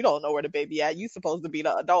at. If you don't know where the baby at, you supposed to be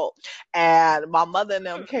the adult. And my mother and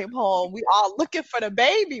them came home. We all looking for the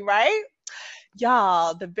baby, right?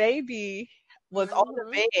 Y'all, the baby was on the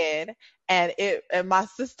bed, and my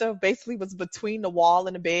sister basically was between the wall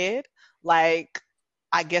and the bed, like,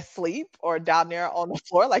 I guess sleep or down there on the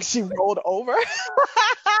floor, like she rolled over.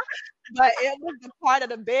 But it was the part of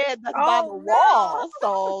the bed that's by the wall.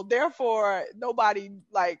 So therefore nobody,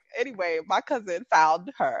 anyway, my cousin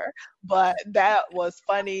found her. But that was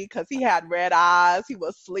funny because he had red eyes, he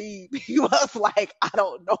was asleep, he was like, I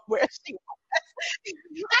don't know where she was.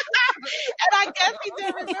 And I guess he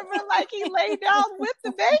didn't remember, he laid down with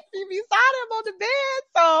the baby beside him on the bed.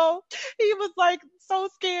 So he was like so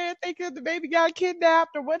scared, thinking the baby got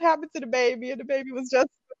kidnapped or what happened to the baby, and the baby was just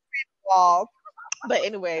lost. But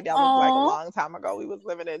anyway, that was like a Oh, long time ago. We was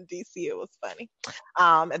living in DC. It was funny.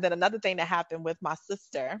 And then another thing that happened with my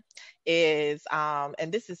sister is,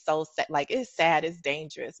 and this is so sad, like it's sad, it's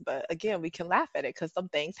dangerous, but again, we can laugh at it because some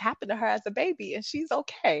things happened to her as a baby and she's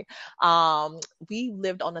okay. We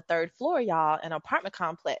lived on the third floor, y'all, in an apartment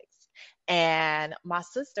complex. And my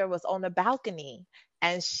sister was on the balcony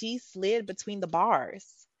and she slid between the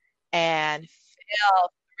bars and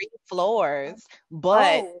fell 3 floors,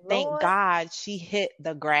 but oh thank Lord. God she hit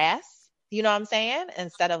the grass. You know what I'm saying?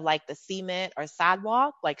 Instead of like the cement or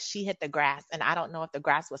sidewalk, like she hit the grass. And I don't know if the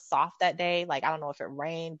grass was soft that day. Like, I don't know if it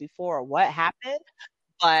rained before or what happened,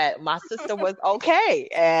 but my sister was okay.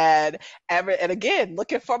 And again,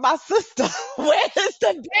 looking for my sister. Where is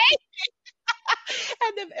the baby?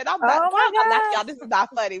 And I'm not, Oh why am I laughing, my y'all? This is not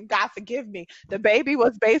funny. God forgive me. The baby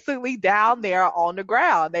was basically down there on the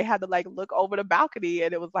ground. They had to like look over the balcony,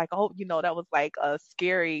 and it was like, oh, that was like a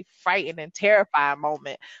scary, frightening, terrifying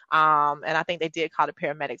moment. And I think they did call the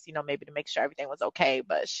paramedics, maybe to make sure everything was okay,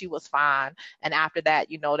 but she was fine. And after that,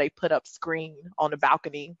 they put up screen on the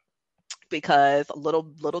balcony because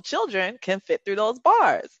little children can fit through those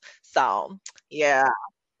bars. So yeah,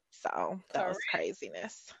 so that was Correct.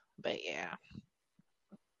 craziness. But yeah.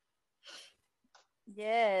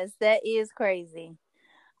 Yes, that is crazy.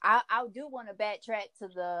 I do want to backtrack to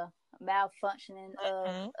the malfunctioning of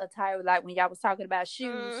Mhm. a tire, like when y'all was talking about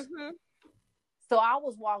shoes. Mm-hmm. So I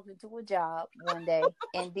was walking to a job one day,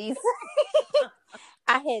 and these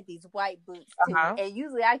I had these white boots too, Uh-huh. and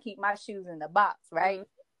usually I keep my shoes in the box, right? Mm-hmm.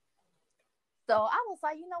 So I was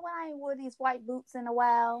like, you know what, I ain't wore these white boots in a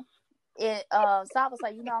while. So I was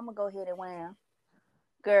like, I'm gonna go ahead and wear them.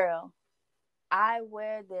 Girl, I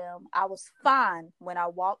wear them. I was fine when I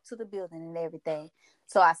walked to the building and everything.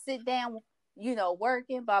 So I sit down,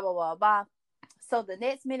 working, blah, blah, blah, blah. So the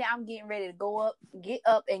next minute I'm getting ready to get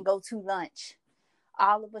up and go to lunch.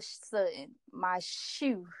 All of a sudden, my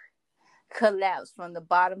shoe collapsed from the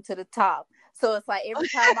bottom to the top. So it's like every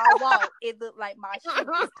time I walk, it looked like my shoe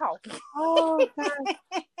is talking. Oh, God.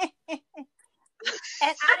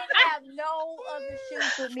 And I didn't have no other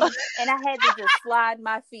shoes with me, and I had to just slide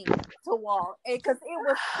my feet to walk, because it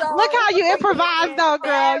was Look so how you improvise freaking though,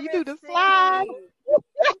 girl. You do the slide. embarrassing.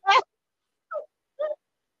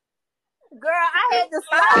 Girl, I had to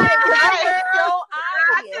slide because it was so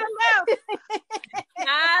Side obvious. to left,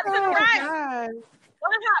 side to Oh, right. God.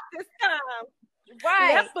 One hop this time.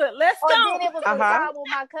 Right. Left foot, let's Or go. then it was the Uh-huh. time when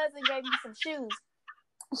my cousin gave me some shoes.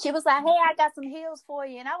 She was like, hey, I got some heels for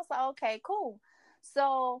you. And I was like, okay, cool.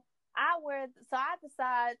 So I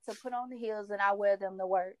decide to put on the heels and I wear them to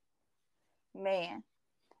work. Man,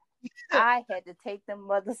 I had to take them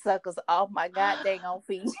mother suckers off my goddamn on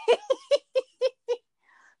feet.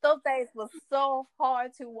 Those things were so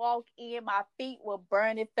hard to walk in. My feet were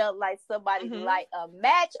burning. It felt like somebody Mhm. light a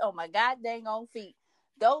match on my goddamn on feet.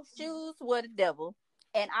 Those shoes were the devil.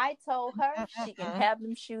 And I told her she can have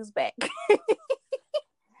them shoes back.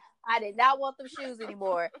 I did not want them shoes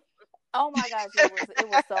anymore. Oh my gosh, it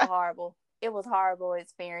was so horrible. It was a horrible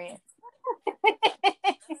experience.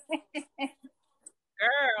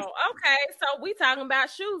 Girl, okay, so we talking about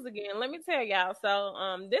shoes again. Let me tell y'all.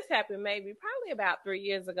 So this happened maybe probably about 3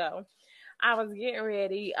 years ago. I was getting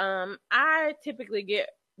ready. I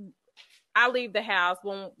leave the house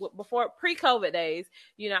before pre-COVID days.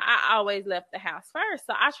 I always left the house first,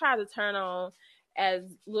 so I try to turn on as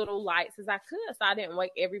little lights as I could, so I didn't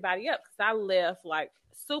wake everybody up because I left like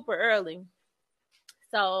super early.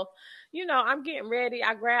 So, I'm getting ready.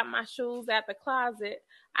 I grab my shoes at the closet.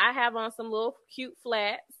 I have on some little cute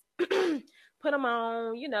flats. Put them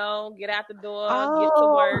on, get out the door, get to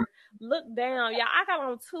Oh, work. Look down, y'all. I got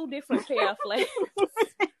on 2 different pair of flats.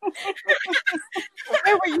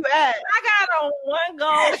 where were you at? I got on one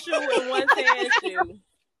gold shoe and one tan shoe.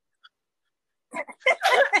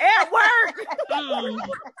 At work.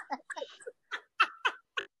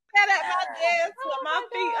 Sat at my desk with my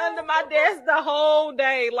feet under my desk the whole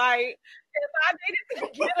day. Like, if I needed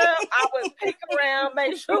to get up, I would peek around,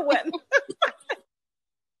 make sure it wasn't.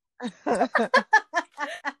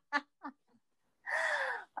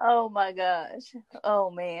 Oh my gosh. Oh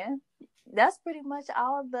man. That's pretty much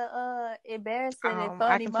all the embarrassing and I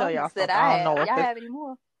funny can tell y'all moments that something. I I don't know have. if Y'all this. have any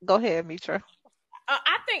more? Go ahead, Mitra.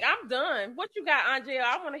 I think I'm done. What you got, Angèle?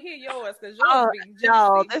 I want to hear yours because yours Oh, be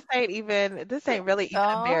no, juicy. this ain't really even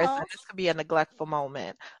embarrassing. Uh-huh. This could be a neglectful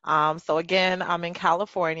moment. So again, I'm in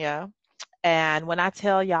California, and when I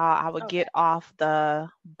tell y'all I would Okay. get off the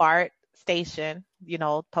BART station,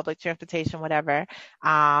 public transportation, whatever,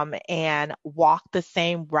 and walk the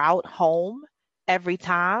same route home every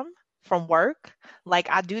time from work. Like,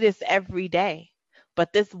 I do this every day.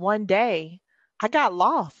 But this one day, I got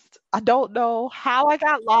lost. I don't know how I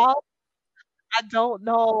got lost. I don't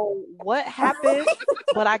know what happened,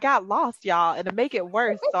 but I got lost, y'all. And to make it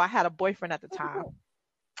worse, so I had a boyfriend at the time.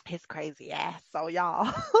 His crazy ass. So, y'all,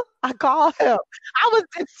 I called him. I was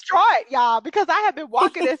distraught, y'all, because I had been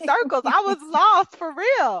walking in circles. I was lost for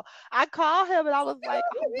real. I called him and I was like,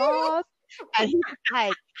 I'm lost. And he was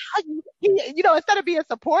like, instead of being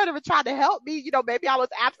supportive and trying to help me, maybe I was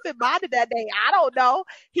absent-minded that day. I don't know.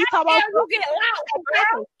 He talking about you get lost,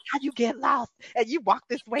 girl. How you get lost and you walk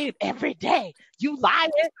this way every day. You lying.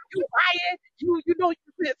 You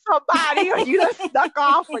with somebody, or you done snuck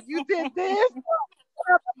off, or you did this.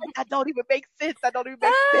 That don't even make sense.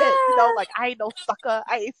 Like, I ain't no sucker.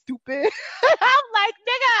 I ain't stupid. I'm like,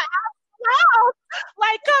 nigga, I'm lost.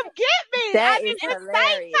 Like, come get me. That is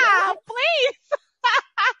hilarious. Time, please.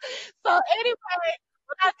 So anyway,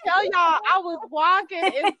 when I tell y'all I was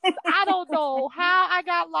walking, I don't know how I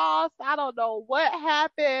got lost. I don't know what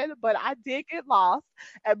happened, but I did get lost.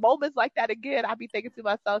 And moments like that again, I be thinking to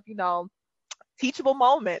myself, teachable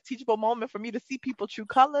moment for me to see people true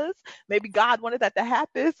colors. Maybe God wanted that to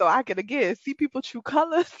happen so I could again see people true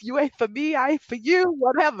colors. You ain't for me, I ain't for you,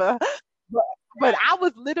 whatever. But I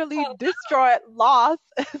was literally distraught, lost,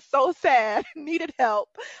 so sad, needed help.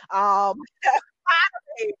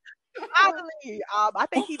 Finally, I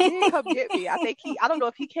think he did come get me. I don't know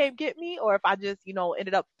if he came get me or if I just,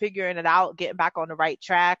 ended up figuring it out, getting back on the right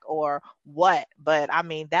track or what. But I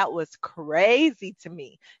mean, that was crazy to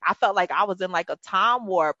me. I felt like I was in like a time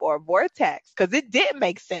warp or a vortex because it didn't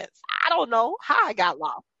make sense. I don't know how I got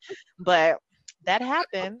lost, but that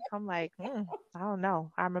happened. I'm like, I don't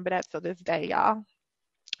know. I remember that till this day, y'all.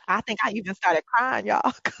 I think I even started crying,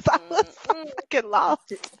 y'all, because I was so fucking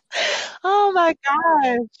lost. Oh my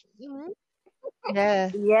gosh. Mm-hmm.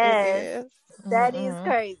 Yes. That is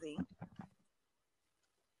crazy.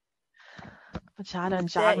 But y'all done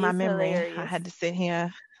jogged my memory. Hilarious. I had to sit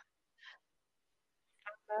here.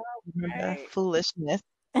 Remember foolishness.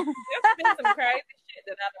 There's been some crazy shit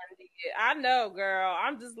that I done did. I know, girl.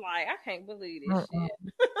 I'm just like, I can't believe this shit.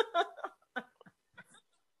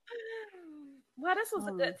 Well, this was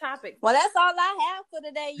a good topic. Well, that's all I have for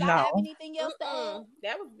today. Y'all have anything else to add?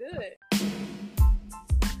 That was good.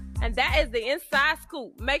 And that is the Inside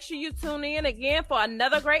Scoop. Make sure you tune in again for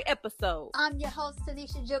another great episode. I'm your host,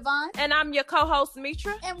 Tanisha Javon. And I'm your co-host,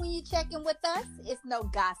 Mitra. And when you check in with us, it's no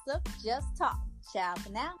gossip, just talk. Ciao for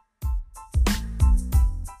now.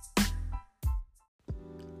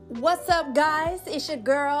 What's up, guys? It's your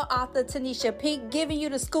girl, author Tanisha Peak, giving you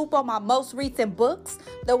the scoop on my most recent books,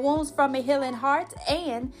 The Wounds from a Healing Heart,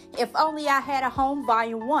 and If Only I Had a Home,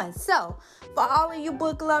 Volume 1. So, for all of you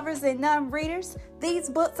book lovers and non-readers, these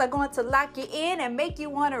books are going to lock you in and make you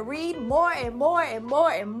want to read more and more and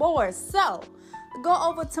more and more. So, go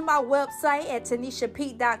over to my website at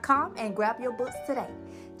tanishapeak.com and grab your books today.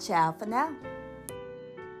 Ciao for now.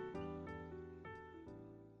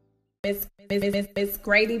 It's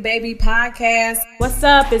Grady Baby Podcast. What's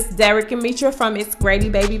up? It's Derek and Mitra from It's Grady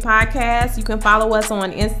Baby Podcast. You can follow us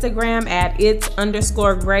on Instagram at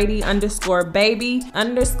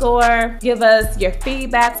it's_Grady_baby_. Give us your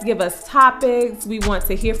feedbacks. Give us topics. We want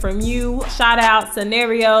to hear from you. Shout out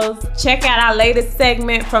scenarios. Check out our latest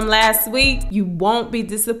segment from last week. You won't be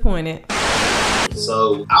disappointed.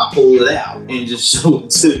 So I pull it out and just show it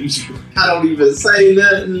to you. I don't even say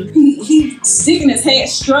nothing. He's sticking his head,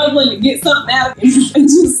 struggling to get something out and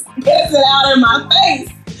just gets it out in my face.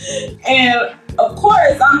 And of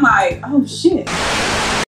course, I'm like, oh shit.